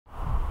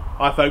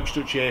Hi folks,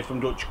 Dutch here from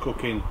Dutch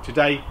Cooking.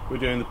 Today we're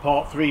doing the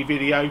part 3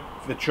 video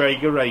for the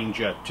Traeger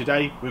Ranger.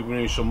 Today we're going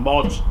to do some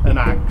mods and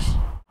hacks.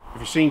 If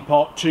you've seen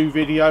part 2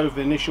 video of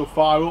the initial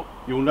fire up,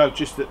 you'll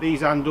notice that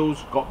these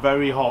handles got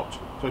very hot.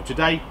 So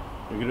today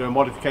we're going to do a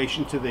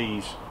modification to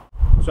these.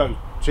 So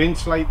to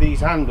insulate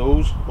these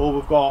handles, all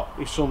we've got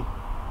is some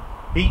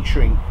heat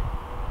shrink.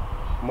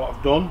 And what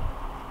I've done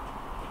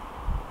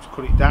is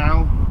cut it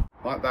down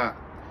like that.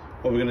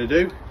 What we're going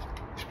to do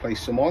is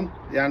place some on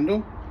the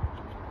handle.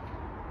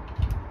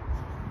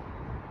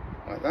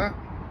 Like that.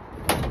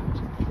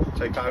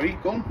 Take our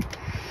heat gun.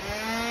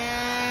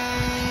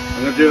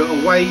 I'm going to do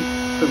it away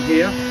from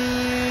here.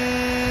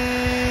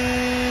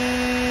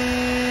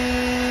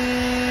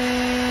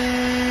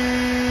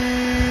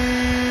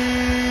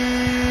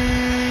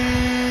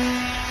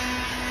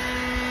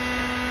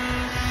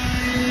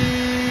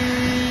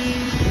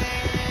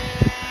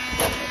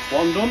 That's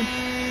one done.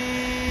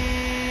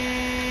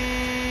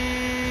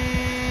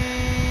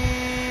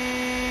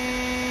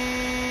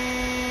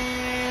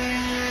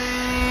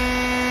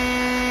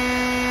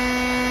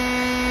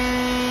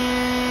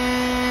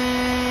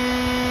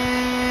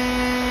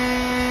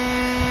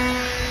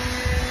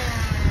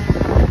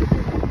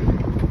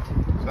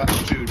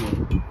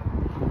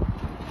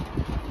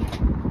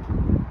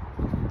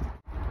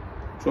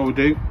 So what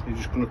we'll do is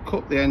just going to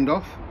cut the end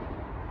off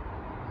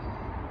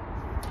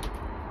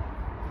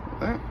like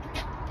that.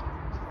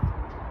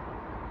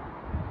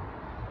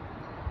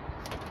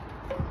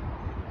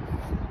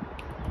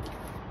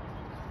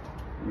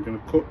 We're going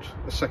to cut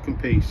a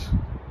second piece.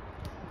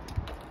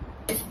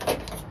 Put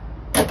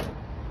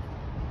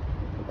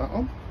that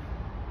on.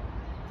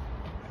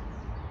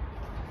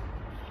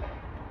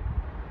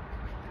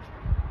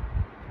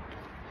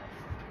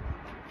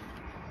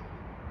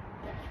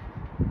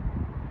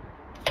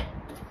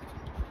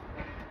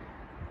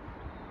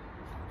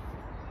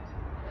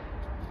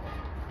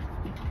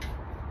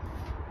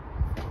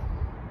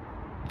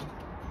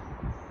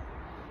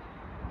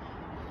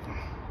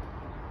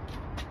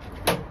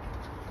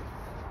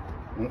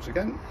 Once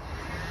again.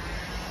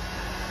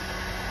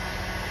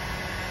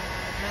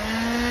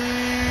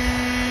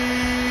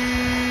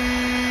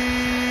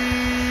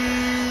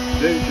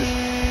 Just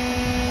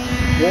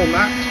warm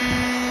that,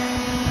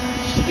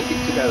 stick it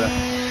together.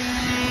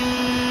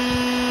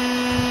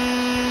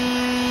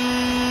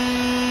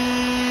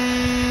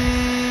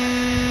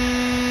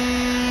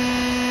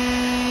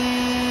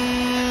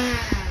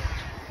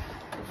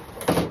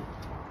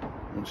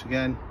 Once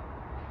again.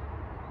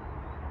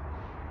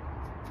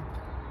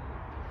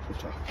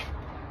 Off.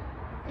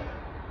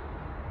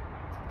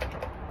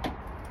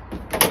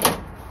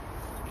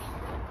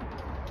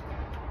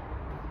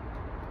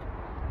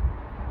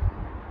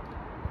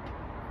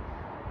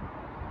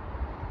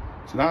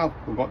 So now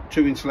we've got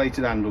 2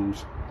 insulated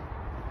handles.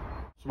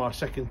 So my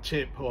second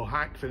tip or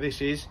hack for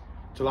this is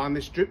to line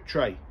this drip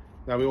tray.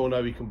 Now we all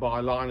know you can buy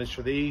liners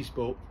for these,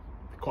 but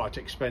they're quite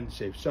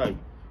expensive. So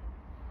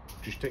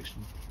just take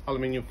some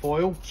aluminium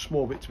foil,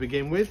 small bit to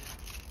begin with.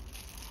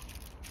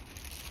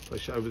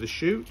 Place it over the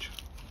chute.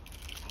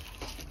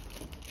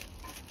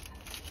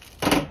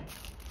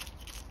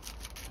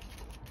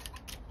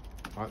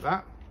 Like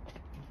that.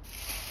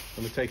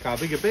 Then we take our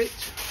bigger bit,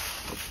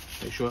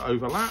 make sure it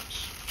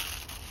overlaps.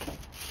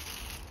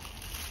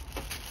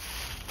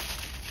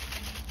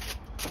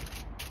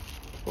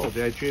 Fold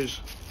the edges.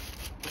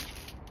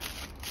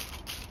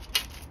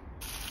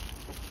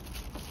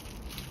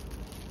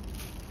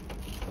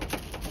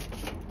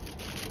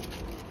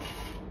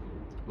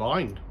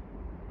 Line.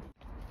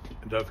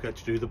 And don't forget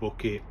to do the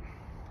bucket.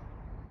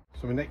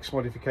 So the next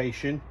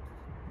modification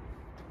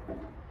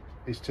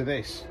is to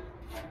this.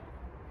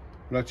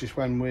 Notice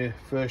when we're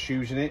first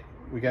using it,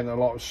 we're getting a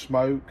lot of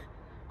smoke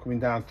coming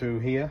down through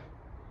here,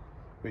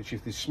 which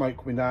if there's smoke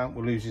coming down,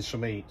 we're losing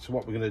some heat. So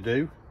what we're going to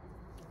do,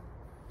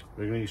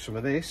 we're going to use some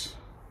of this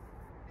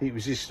heat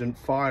resistant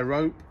fire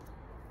rope,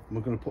 and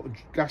we're going to put a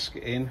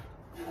gasket in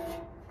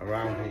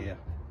around here.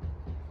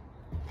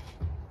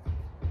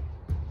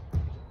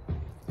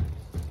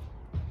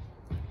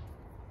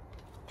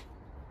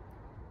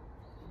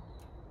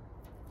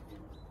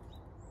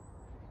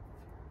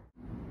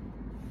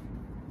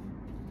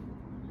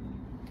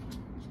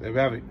 There we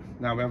have it.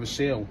 Now we have a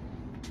seal.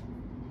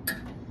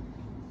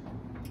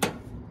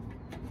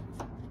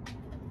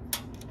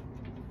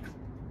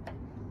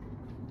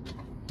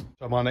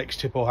 So my next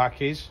tip or hack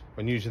is,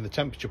 when using the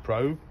temperature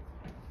probe,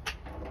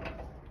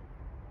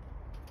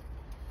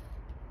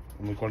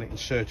 and we've got it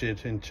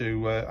inserted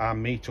into our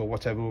meat or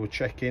whatever we're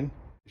checking,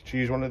 is to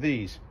use one of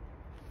these.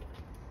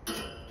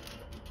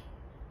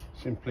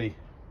 Simply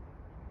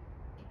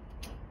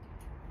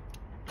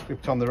clip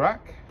it on the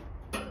rack.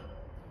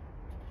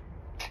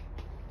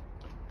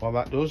 What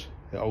that does,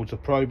 it holds the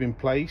probe in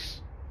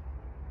place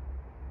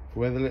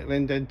where the little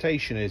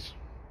indentation is.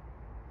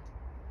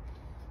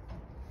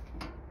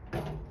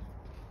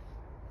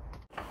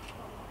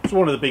 So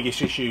one of the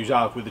biggest issues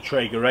I have with the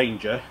Traeger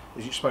Ranger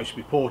is it's supposed to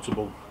be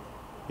portable.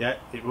 Yeah,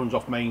 it runs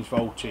off mains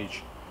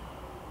voltage.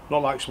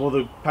 Not like some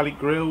other pellet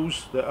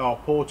grills that are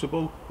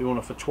portable. They run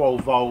off a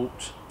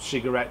 12-volt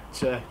cigarette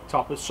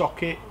type of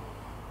socket.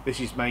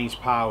 This is mains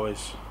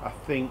powers. I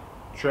think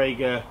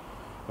Traeger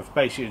have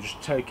basically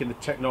just taken the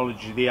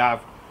technology they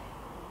have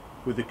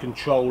with the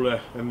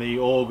controller and the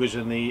augers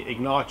and the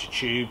igniter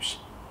tubes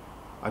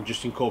and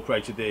just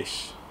incorporated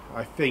this.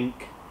 I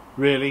think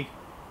really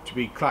to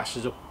be classed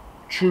as a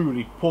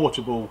truly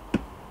portable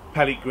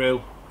pellet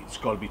grill, it's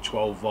got to be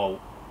 12 volt.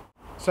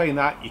 Saying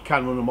that, you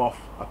can run them off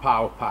a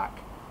power pack,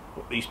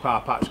 but these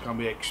power packs can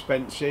be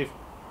expensive,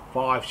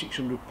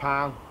 £500–600,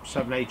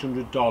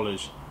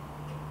 $700–800.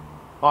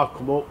 I've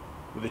come up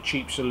with a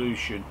cheap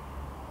solution.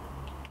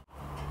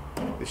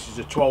 This is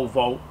a 12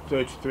 volt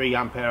 33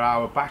 ampere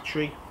hour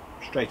battery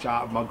straight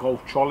out of my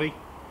golf trolley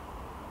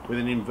with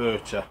an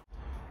inverter.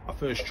 I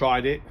first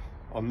tried it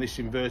on this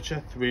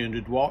inverter,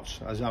 300 watts,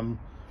 as I'm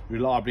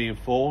reliably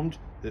informed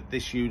that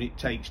this unit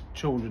takes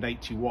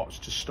 280 watts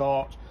to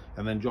start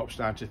and then drops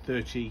down to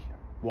 30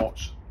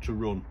 watts to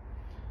run.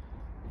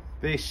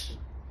 This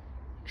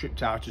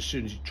tripped out as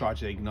soon as it tried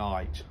to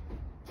ignite.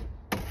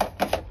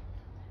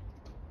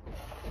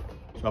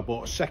 So I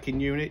bought a second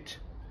unit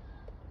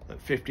at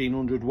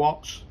 1500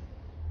 watts.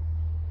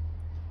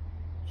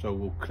 So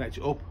we'll connect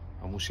it up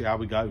and we'll see how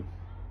we go.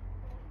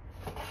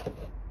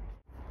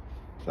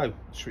 So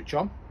switch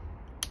on.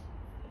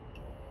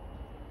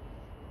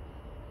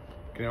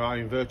 Get our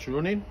inverter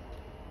running.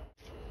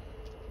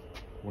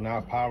 We'll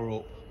now power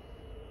up.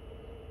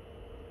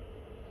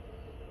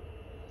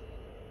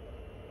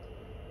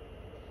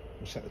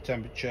 We'll set the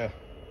temperature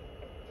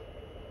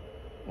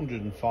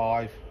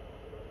 105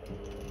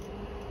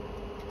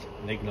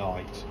 and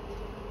ignite.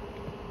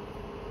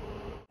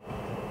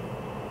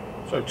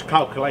 So to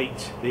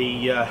calculate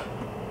the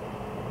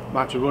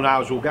amount of run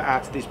hours we'll get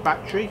out of this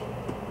battery,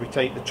 we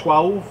take the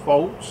 12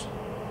 volts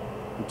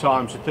and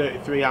times the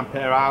 33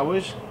 ampere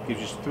hours,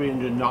 gives us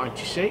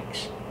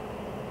 396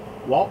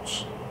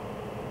 watts.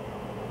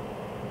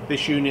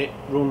 This unit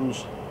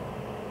runs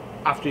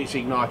after it's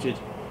ignited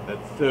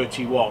at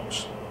 30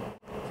 watts.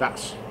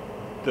 That's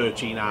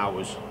 13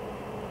 hours.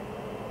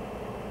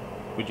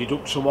 We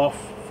deduct some off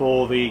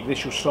for the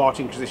initial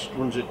starting because this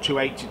runs at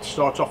 280 to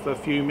start off for a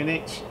few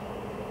minutes.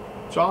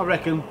 So I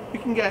reckon we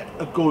can get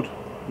a good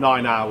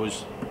 9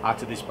 hours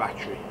out of this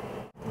battery.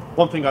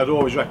 One thing I'd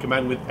always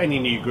recommend with any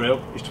new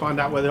grill is to find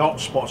out where the hot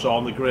spots are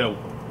on the grill.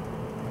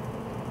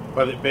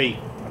 Whether it be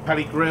a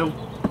pellet grill,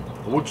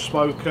 a wood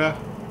smoker,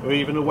 or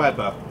even a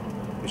Weber.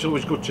 It's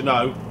always good to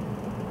know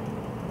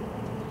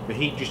the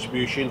heat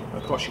distribution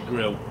across your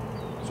grill.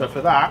 So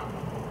for that,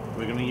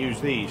 we're going to use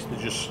these. They're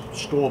just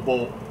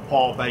store-bought,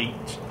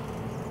 par-baked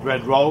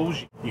bread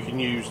rolls. You can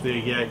use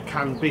the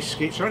canned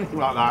biscuits or anything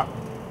like that,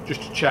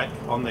 just to check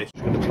on this.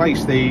 I'm going to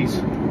place these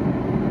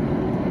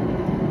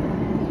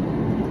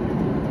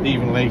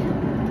evenly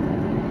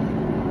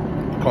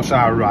across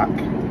our rack.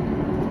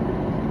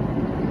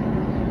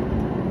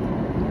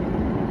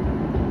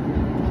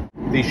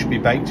 These should be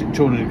baked at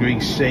 200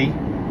 degrees C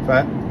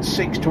for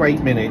 6 to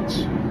 8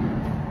 minutes.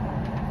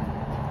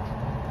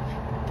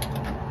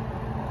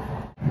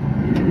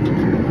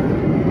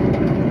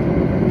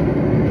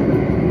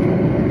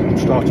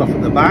 Start off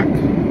at the back.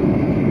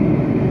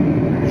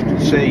 As you can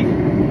see,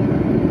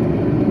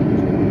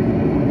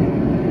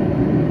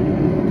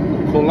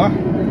 colour,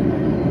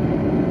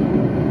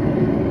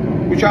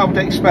 which I would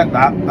expect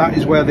that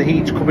is where the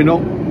heat's coming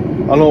up.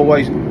 I'll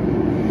always,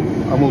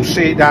 and we'll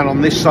see it down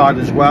on this side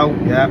as well.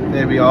 Yeah,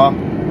 there we are.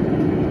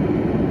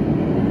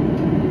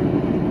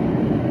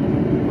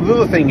 The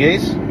other thing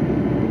is,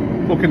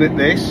 looking at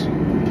this,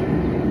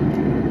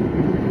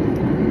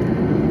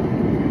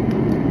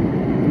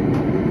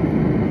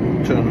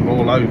 turn them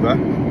all over,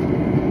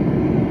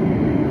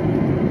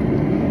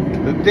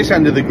 that this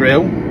end of the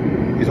grill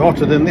is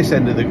hotter than this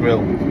end of the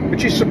grill,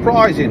 which is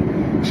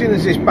surprising. Seeing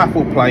as this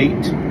baffle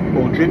plate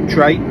or drip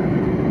tray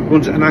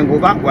runs at an angle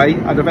that way,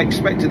 I'd have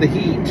expected the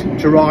heat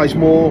to rise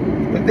more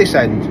at this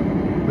end,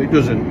 but it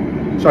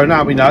doesn't. So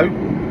now we know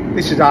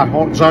this is our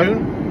hot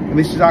zone and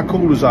this is our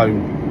cooler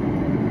zone.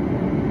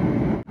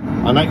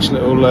 Our next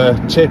little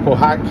tip or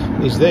hack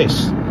is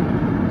this.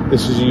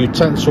 This is a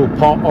utensil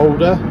pot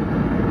holder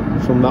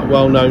from that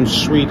well-known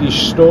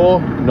Swedish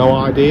store. No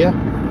idea.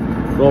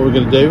 But all we're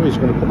going to do is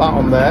going to put that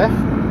on there.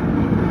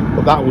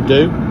 What that will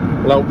do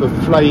will help the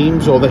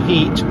flames or the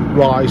heat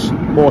rise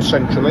more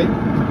centrally.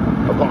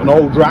 I've got an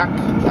old rack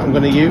that I'm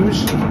going to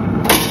use.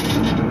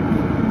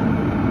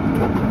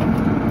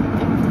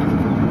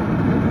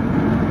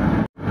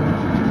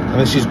 And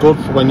this is good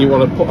for when you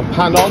want to put a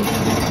pan on.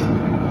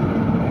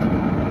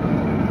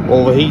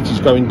 All the heat is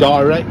going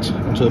direct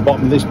onto the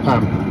bottom of this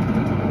pan.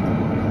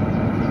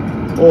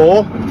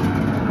 Or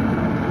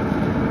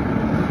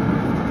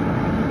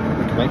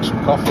we can make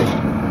some coffee.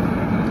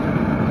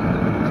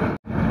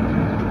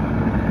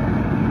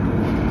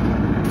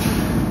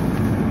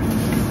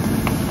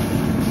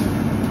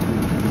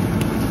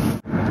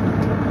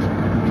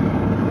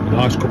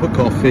 Nice cup of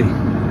coffee.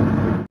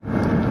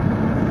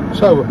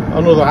 So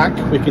another hack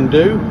we can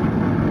do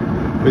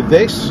with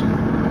this,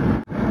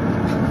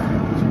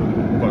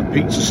 we've got a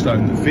pizza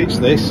stone that fits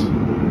this.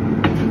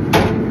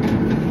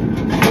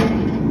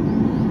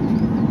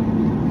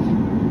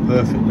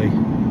 Perfectly.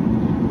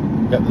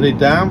 Get the lid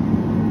down,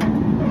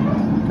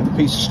 get the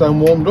pizza stone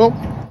warmed up,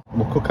 and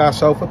we'll cook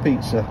ourselves a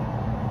pizza.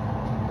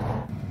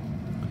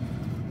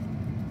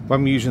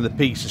 When we're using the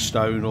pizza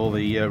stone or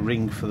the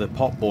ring for the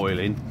pot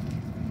boiling,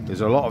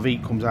 there's a lot of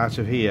heat comes out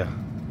of here.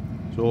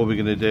 So all we're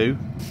going to do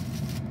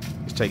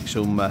is take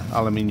some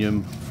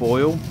aluminium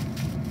foil,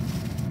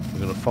 we're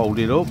going to fold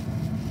it up,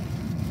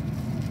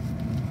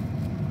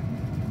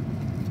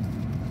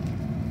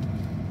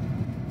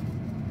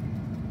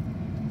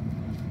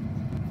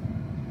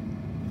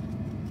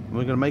 and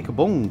we're going to make a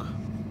bung.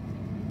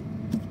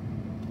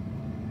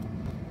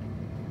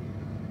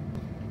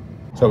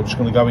 So we're just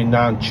going to go in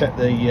now and check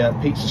the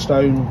pizza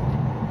stone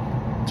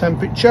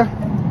temperature.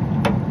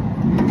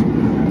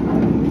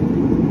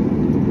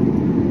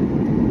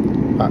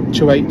 About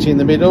 280 in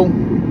the middle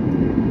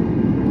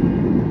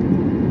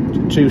to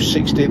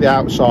 260 at the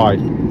outside.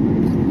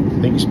 I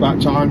think it's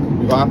about time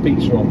we've got our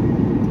pizza on.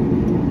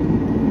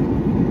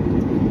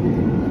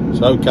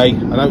 So okay, I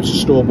know it's a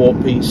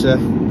store-bought pizza,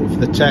 but for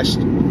the test,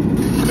 I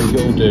think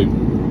it'll do.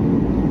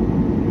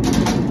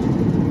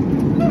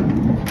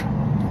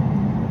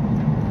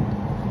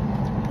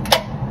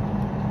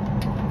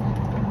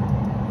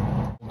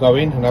 Go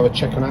in and have a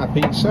check on our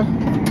pizza.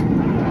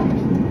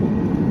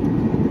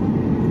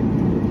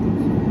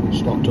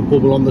 Start to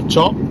bubble on the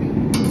top.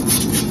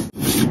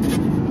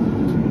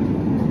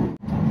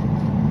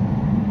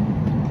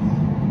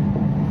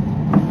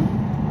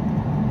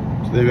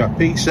 So there we have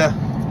pizza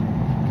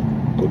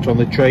cooked on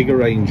the Traeger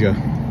Ranger.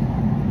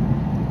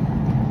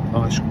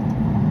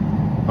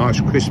 Nice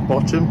crisp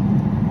bottom.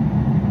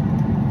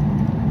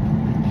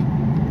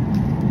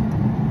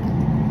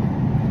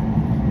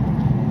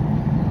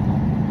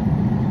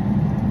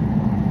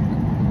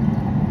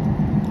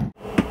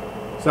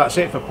 So that's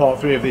it for part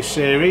 3 of this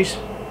series.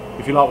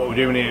 If you like what we're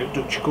doing here at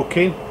Dutchy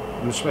Cooking,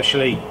 and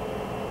especially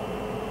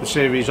the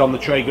series on the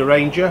Traeger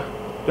Ranger,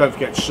 don't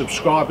forget to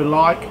subscribe and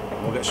like,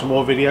 and we'll get some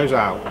more videos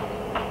out.